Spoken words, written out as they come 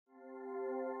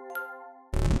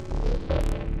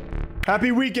Happy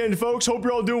weekend, folks. Hope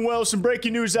you're all doing well. Some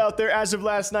breaking news out there. As of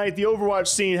last night, the Overwatch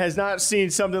scene has not seen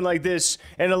something like this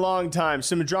in a long time.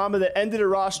 Some drama that ended a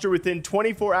roster within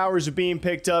 24 hours of being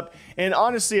picked up, and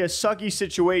honestly, a sucky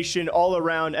situation all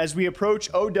around as we approach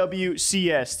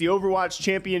OWCS, the Overwatch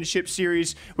Championship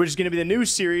Series, which is going to be the new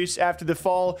series after the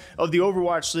fall of the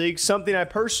Overwatch League. Something I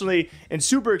personally am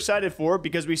super excited for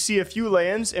because we see a few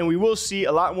lands, and we will see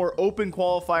a lot more open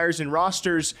qualifiers and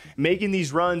rosters making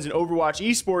these runs in Overwatch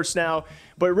Esports now.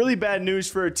 But really bad news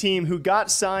for a team who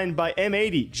got signed by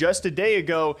M80 just a day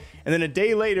ago, and then a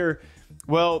day later,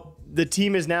 well, the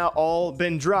team has now all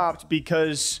been dropped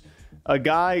because a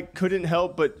guy couldn't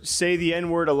help but say the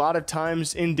N-word a lot of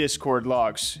times in Discord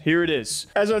logs. Here it is.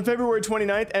 As on February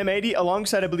 29th, M80,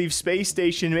 alongside, I believe, Space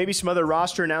Station, maybe some other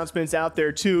roster announcements out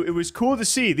there too, it was cool to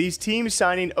see these teams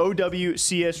signing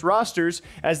OWCS rosters.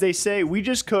 As they say, we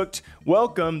just cooked,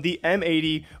 welcome the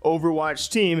M80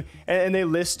 Overwatch team, and they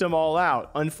list them all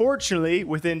out. Unfortunately,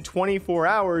 within 24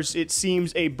 hours, it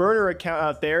seems a burner account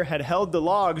out there had held the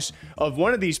logs of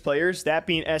one of these players, that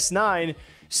being S9,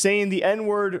 saying the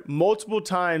N-word multiple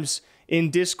times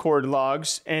in Discord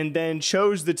logs, and then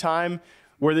chose the time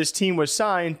where this team was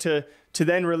signed to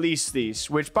then release these,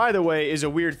 which, by the way, is a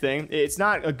weird thing. It's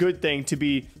not a good thing to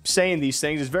be saying these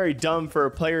things. It's very dumb for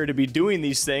a player to be doing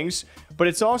these things, but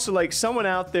it's also like someone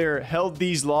out there held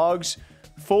these logs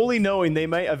fully knowing they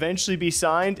might eventually be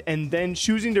signed and then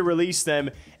choosing to release them,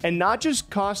 and not just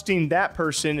costing that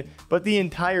person, but the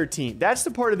entire team. That's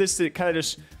the part of this that kind of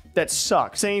just that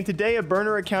sucks. Saying, today a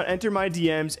burner account entered my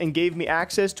DMs and gave me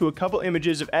access to a couple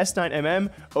images of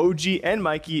S9MM, OG, and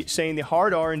Mikey saying the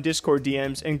hard R in Discord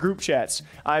DMs and group chats.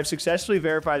 I have successfully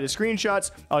verified the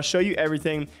screenshots. I'll show you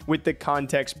everything with the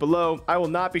context below. I will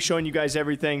not be showing you guys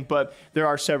everything, but there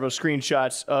are several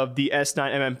screenshots of the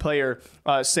S9MM player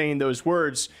saying those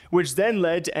words, which then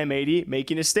led to M80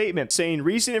 making a statement saying,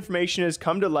 recent information has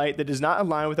come to light that does not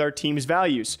align with our team's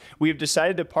values. We have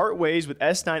decided to part ways with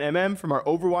S9MM from our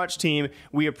Overwatch team.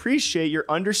 We appreciate your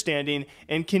understanding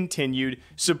and continued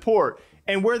support.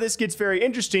 And where this gets very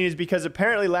interesting is because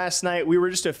apparently last night we were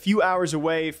just a few hours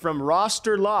away from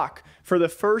roster lock for the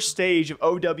first stage of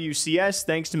OWCS.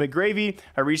 Thanks to McGravy,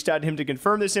 I reached out to him to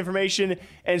confirm this information.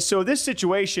 And so this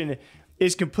situation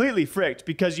is completely fricked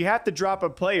because you have to drop a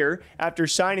player after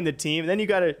signing the team, and then you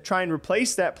got to try and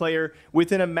replace that player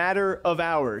within a matter of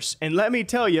hours. And let me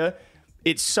tell you,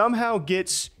 it somehow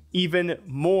gets even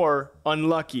more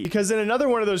unlucky, because then another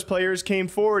one of those players came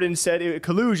forward and said,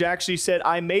 Kaluj actually said,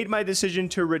 I made my decision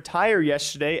to retire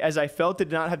yesterday as I felt I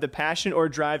did not have the passion or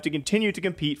drive to continue to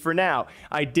compete for now.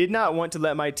 I did not want to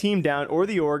let my team down or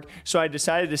the org, so I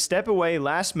decided to step away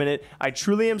last minute. I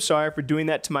truly am sorry for doing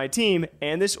that to my team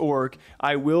and this org.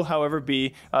 I will, however,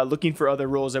 be looking for other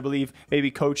roles, I believe maybe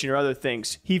coaching or other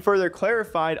things. He further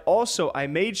clarified, also, I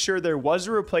made sure there was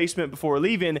a replacement before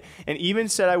leaving, and even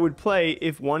said I would play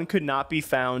if one could not be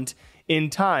found in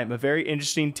time. A very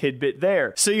interesting tidbit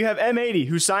there. So you have M80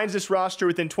 who signs this roster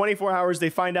within 24 hours.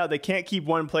 They find out they can't keep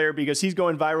one player because he's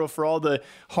going viral for all the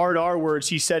hard R words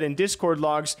he said in Discord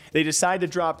logs. They decide to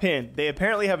drop him. They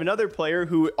apparently have another player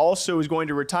who also is going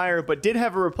to retire but did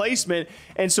have a replacement,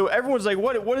 and so everyone's like,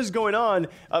 what is going on?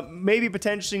 Maybe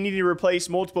potentially needing to replace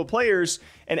multiple players,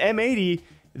 and M80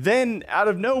 then out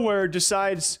of nowhere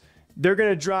decides they're going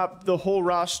to drop the whole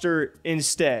roster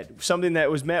instead. Something that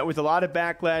was met with a lot of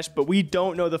backlash, but we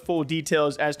don't know the full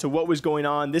details as to what was going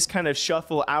on. This kind of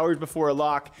shuffle hours before a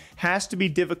lock has to be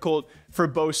difficult for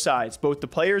both sides. Both the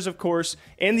players, of course,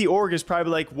 and the org is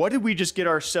probably like, what did we just get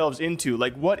ourselves into?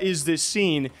 Like, what is this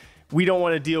scene? We don't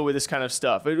want to deal with this kind of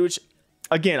stuff. Which,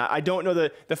 again, I don't know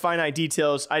the finite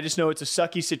details. I just know it's a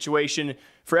sucky situation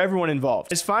for everyone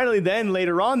involved. As finally then,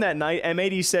 later on that night,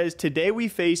 M80 says, today we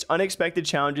faced unexpected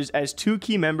challenges as two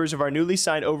key members of our newly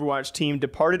signed Overwatch team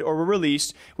departed or were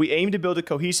released. We aimed to build a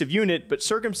cohesive unit, but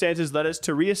circumstances led us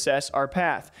to reassess our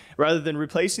path. Rather than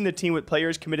replacing the team with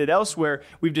players committed elsewhere,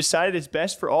 we've decided it's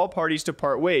best for all parties to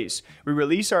part ways. We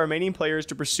release our remaining players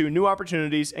to pursue new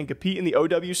opportunities and compete in the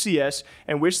OWCS,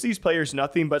 and wish these players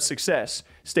nothing but success.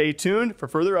 Stay tuned for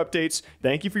further updates.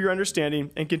 Thank you for your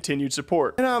understanding and continued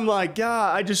support. And I'm like,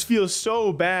 God, I just feel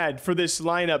so bad for this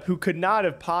lineup who could not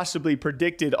have possibly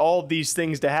predicted all of these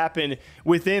things to happen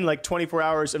within like 24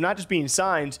 hours of not just being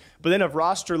signed, but then of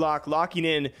roster locking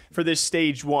in for this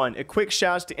stage one. A quick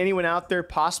shout out to anyone out there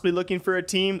possibly looking for a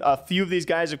team. A few of these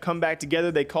guys have come back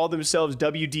together. They call themselves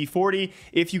WD40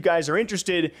 if you guys are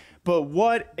interested. But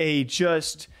what a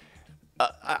just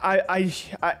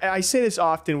I say this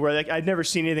often where like I'd never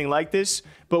seen anything like this,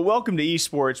 but welcome to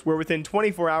Esports, where within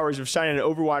 24 hours of signing an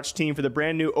Overwatch team for the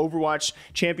brand new Overwatch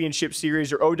Championship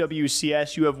Series, or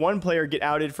OWCS, you have one player get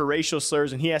outed for racial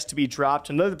slurs and he has to be dropped.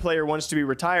 Another player wants to be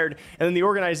retired, and then the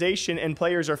organization and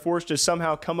players are forced to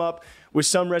somehow come up with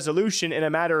some resolution in a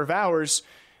matter of hours,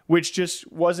 which just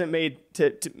wasn't made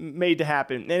to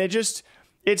happen. And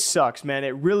it sucks, man.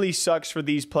 It really sucks for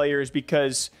these players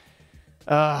because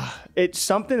it's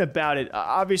something about it.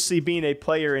 Obviously, being a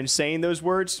player and saying those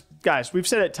words, guys, we've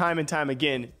said it time and time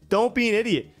again. Don't be an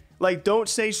idiot. Like, don't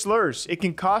say slurs. It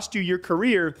can cost you your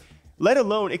career, let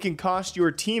alone it can cost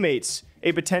your teammates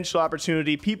a potential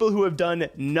opportunity, people who have done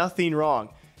nothing wrong.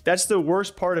 That's the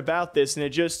worst part about this,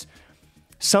 and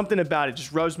something about it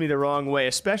just rubs me the wrong way,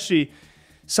 especially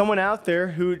someone out there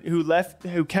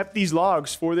who kept these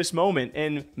logs for this moment,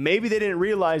 and maybe they didn't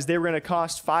realize they were going to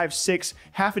cost 5, 6,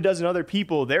 half a dozen other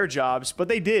people their jobs, but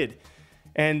they did.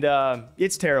 And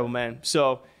it's terrible, man.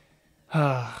 So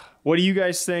what do you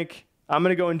guys think? I'm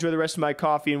going to go enjoy the rest of my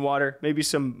coffee and water, maybe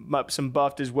some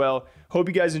buffed as well. Hope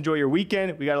you guys enjoy your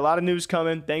weekend. We got a lot of news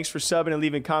coming. Thanks for subbing and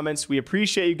leaving comments. We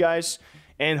appreciate you guys.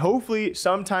 And hopefully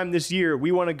sometime this year,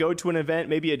 we want to go to an event,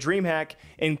 maybe a DreamHack,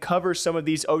 and cover some of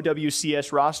these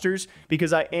OWCS rosters,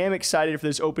 because I am excited for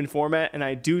this open format, and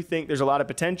I do think there's a lot of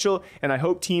potential, and I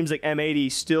hope teams like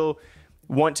M80 still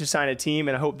want to sign a team,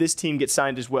 and I hope this team gets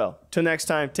signed as well. Till next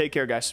time, take care, guys.